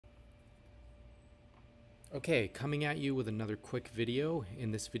Okay, coming at you with another quick video.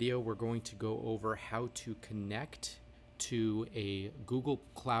 In this video, we're going to go over how to connect to a Google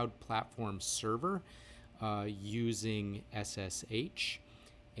Cloud Platform server using SSH.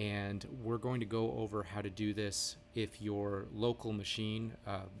 And we're going to go over how to do this if your local machine,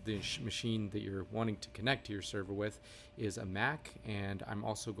 the machine that you're wanting to connect to your server with, is a Mac. And I'm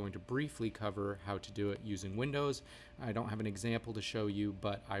also going to briefly cover how to do it using Windows. I don't have an example to show you,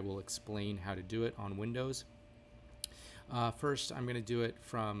 but I will explain how to do it on Windows. First, I'm going to do it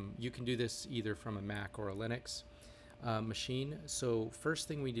from, you can do this either from a Mac or a Linux machine. So first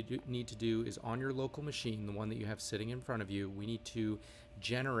thing we need to do is on your local machine, the one that you have sitting in front of you, we need to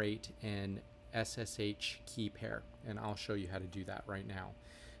generate an SSH key pair, and I'll show you how to do that right now.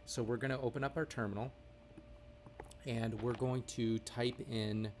 So we're going to open up our terminal, and we're going to type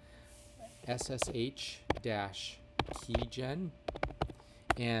in SSH-keygen,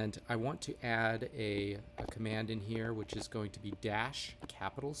 and I want to add a command in here, which is going to be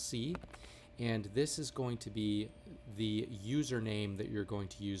 -C, and this is going to be the username that you're going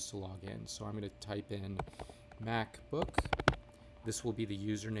to use to log in. So I'm going to type in MacBook. This will be the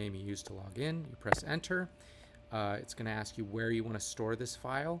username you use to log in. You press enter. It's going to ask you where you want to store this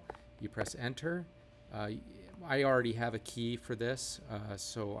file. You press enter. I already have a key for this,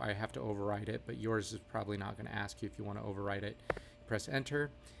 so I have to overwrite it, but yours is probably not going to ask you if you want to overwrite it. Press enter,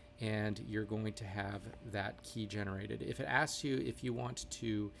 and you're going to have that key generated. If it asks you if you want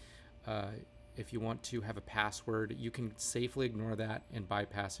to have a password, you can safely ignore that and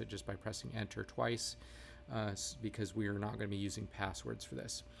bypass it just by pressing enter twice, because we are not going to be using passwords for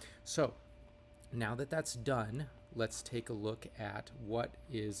this. So now that that's done, let's take a look at what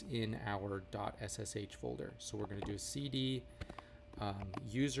is in our .ssh folder. So we're going to do a cd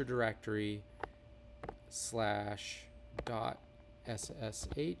user directory /.ssh,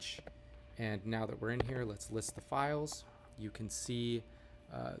 and now that we're in here, let's list the files. You can see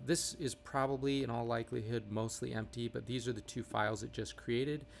this is probably in all likelihood mostly empty, but these are the two files it just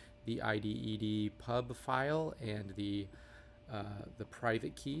created, the IDED pub file and the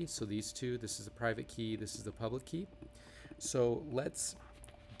private key. So these two, this is the private key, this is the public key. So let's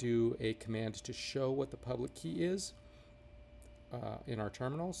do a command to show what the public key is in our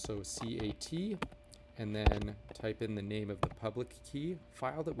terminal. So cat, and then type in the name of the public key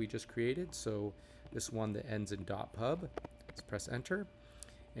file that we just created. So this one that ends in .pub. Let's press enter.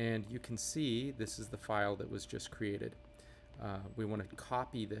 And you can see this is the file that was just created. We want to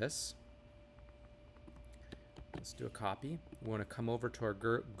copy this. Let's do a copy. We want to come over to our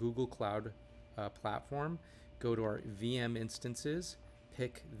Google Cloud platform, go to our VM instances,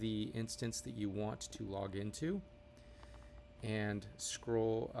 pick the instance that you want to log into, and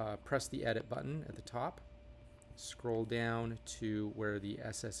scroll, press the edit button at the top. Scroll down to where the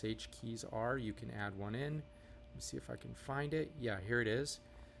SSH keys are. You can add one in. Let me see if I can find it. Yeah, here it is.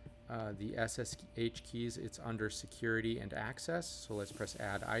 The SSH keys, it's under security and access. So let's press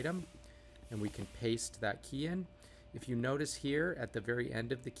add item, and we can paste that key in. If you notice here at the very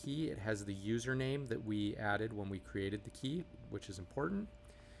end of the key, it has the username that we added when we created the key, which is important.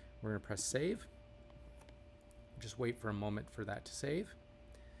 We're going to press save. Just wait for a moment for that to save.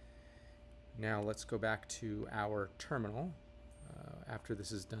 Now let's go back to our terminal after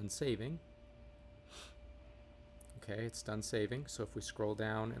this is done saving. Okay, it's done saving. So if we scroll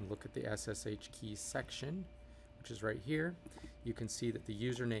down and look at the SSH keys section, which is right here, you can see that the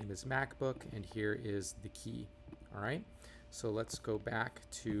username is MacBook and here is the key. All right, so let's go back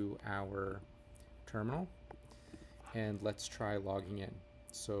to our terminal and let's try logging in.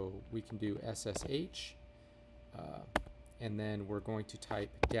 So we can do SSH, and then we're going to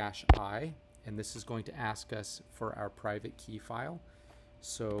type -I, and this is going to ask us for our private key file.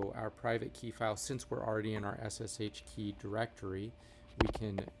 So our private key file, since we're already in our SSH key directory, we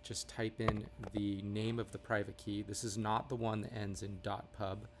can just type in the name of the private key. This is not the one that ends in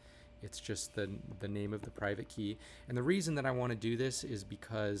 .pub. It's just the name of the private key. And the reason that I want to do this is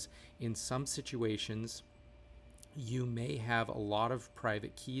because in some situations, you may have a lot of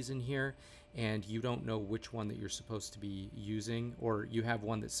private keys in here and you don't know which one that you're supposed to be using, or you have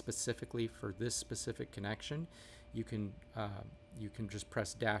one that's specifically for this specific connection. You can just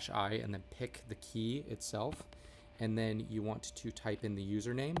press -I and then pick the key itself, and then you want to type in the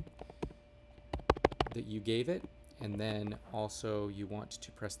username that you gave it, and then also you want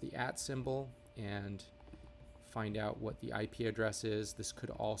to press the @ symbol and find out what the IP address is. This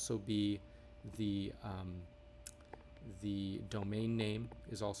could also be the domain name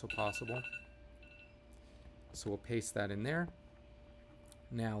is also possible. So we'll paste that in there.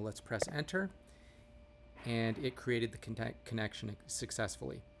 Now let's press enter, and it created the connection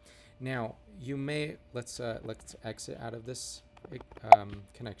successfully. Now you may let's exit out of this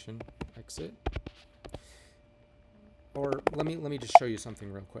connection. Exit. Or let me just show you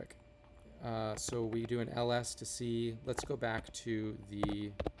something real quick. So we do an ls to see. Let's go back to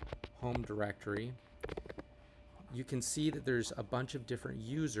the home directory. You can see that there's a bunch of different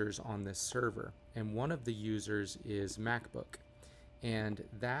users on this server, and one of the users is MacBook, and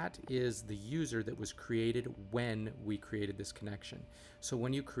that is the user that was created when we created this connection. So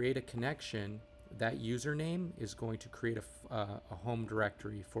when you create a connection, that username is going to create a home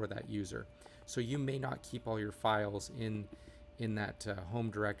directory for that user. So you may not keep all your files in that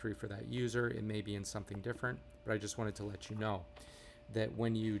home directory for that user. It may be in something different, but I just wanted to let you know that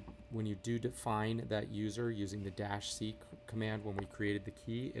when you do define that user using the -c command when we created the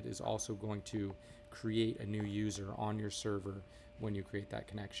key, it is also going to create a new user on your server when you create that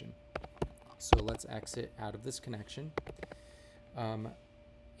connection. So let's exit out of this connection,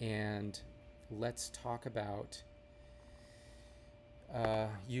 and let's talk about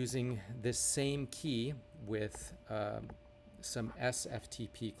using this same key with some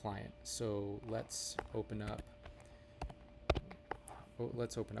SFTP client. So let's open up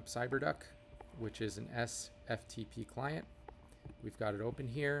Cyberduck, which is an SFTP client. We've got it open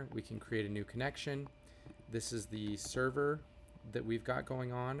here. We can create a new connection. This is the server that we've got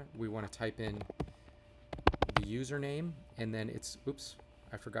going on. We want to type in the username, and then it's, oops,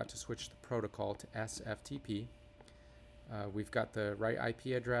 I forgot to switch the protocol to SFTP. We've got the right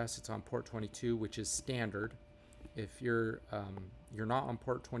IP address. It's on port 22, which is standard. If you're not on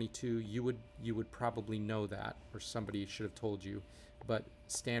port 22, you would probably know that, or somebody should have told you. But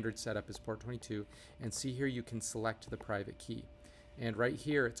standard setup is port 22. And see here, you can select the private key. And right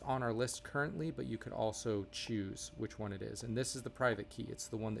here, it's on our list currently, but you could also choose which one it is. And this is the private key. It's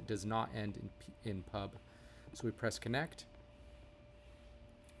the one that does not end in pub. So we press connect.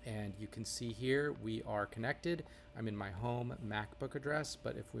 And you can see here we are connected. I'm in my home MacBook address,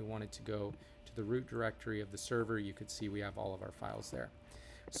 but if we wanted to go to the root directory of the server, you could see we have all of our files there.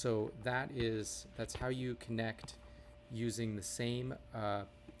 So that's how you connect using the same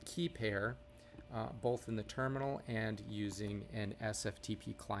key pair, both in the terminal and using an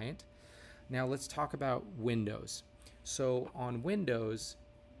SFTP client. Now let's talk about Windows. So on Windows,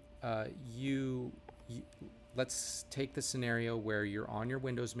 let's take the scenario where you're on your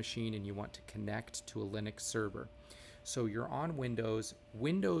Windows machine and you want to connect to a Linux server. So you're on Windows.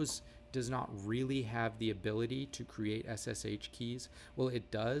 Windows does not really have the ability to create SSH keys. Well, it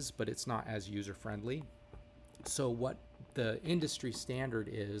does, but it's not as user-friendly. So what the industry standard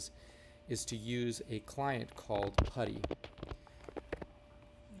is to use a client called PuTTY.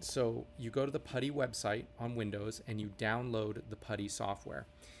 So you go to the PuTTY website on Windows and you download the PuTTY software.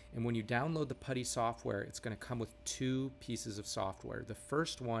 And when you download the PuTTY software, it's going to come with two pieces of software. The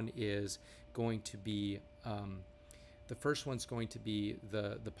first one is going to be the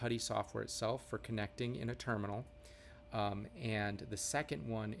PuTTY software itself for connecting in a terminal, and the second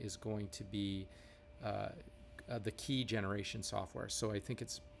one is going to be the key generation software. So I think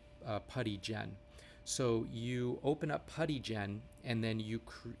it's PuTTY Gen. So you open up PuTTY Gen, and then you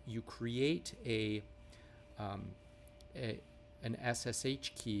create an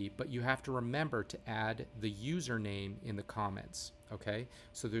SSH key, but you have to remember to add the username in the comments. Okay,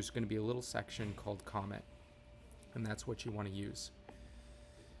 so there's going to be a little section called comment, and that's what you want to use.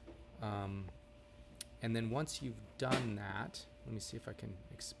 And then once you've done that, let me see if I can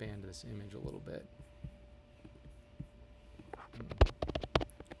expand this image a little bit.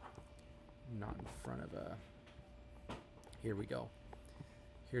 Not in front of a, here we go.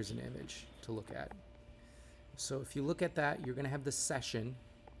 Here's an image to look at. So if you look at that, you're going to have the session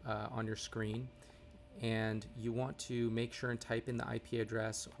on your screen, and you want to make sure and type in the IP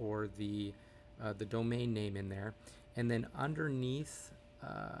address or the domain name in there, and then underneath,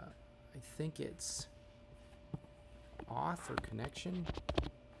 I think it's auth or connection.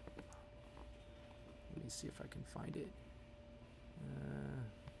 Let me see if I can find it.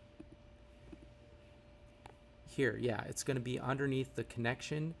 Here, yeah, it's going to be underneath the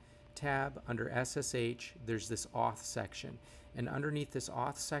connection tab under SSH. There's this auth section, and underneath this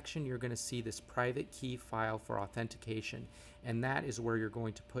auth section you're going to see this private key file for authentication, and that is where you're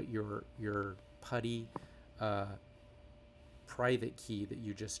going to put your PuTTY private key that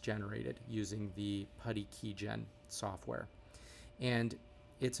you just generated using the PuTTY KeyGen software. And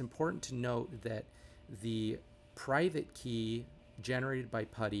it's important to note that the private key generated by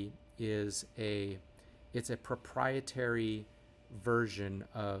PuTTY is it's a proprietary version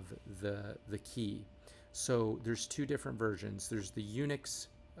of the key. So there's two different versions. There's the Unix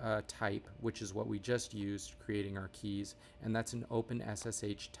type, which is what we just used creating our keys, and that's an open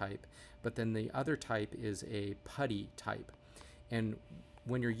SSH type. But then the other type is a PuTTY type. And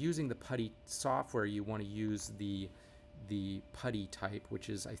when you're using the PuTTY software, you want to use the PuTTY type, which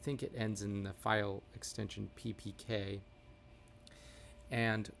is, I think it ends in the file extension PPK.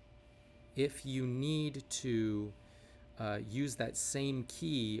 And if you need to use that same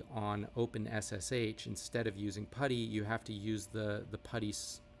key on OpenSSH instead of using PuTTY, you have to use the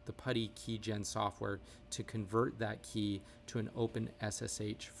PuTTY keygen software to convert that key to an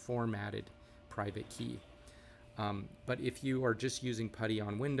OpenSSH formatted private key. But if you are just using PuTTY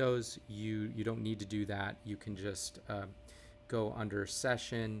on Windows, you don't need to do that. You can just go under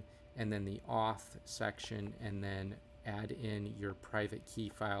Session and then the Auth section, and then add in your private key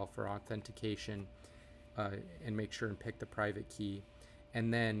file for authentication, and make sure and pick the private key,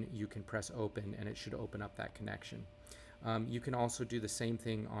 and then you can press open and it should open up that connection. You can also do the same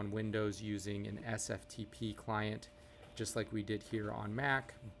thing on Windows using an SFTP client, just like we did here on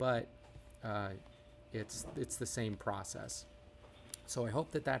Mac, but it's the same process. So I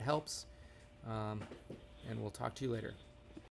hope that helps, and we'll talk to you later.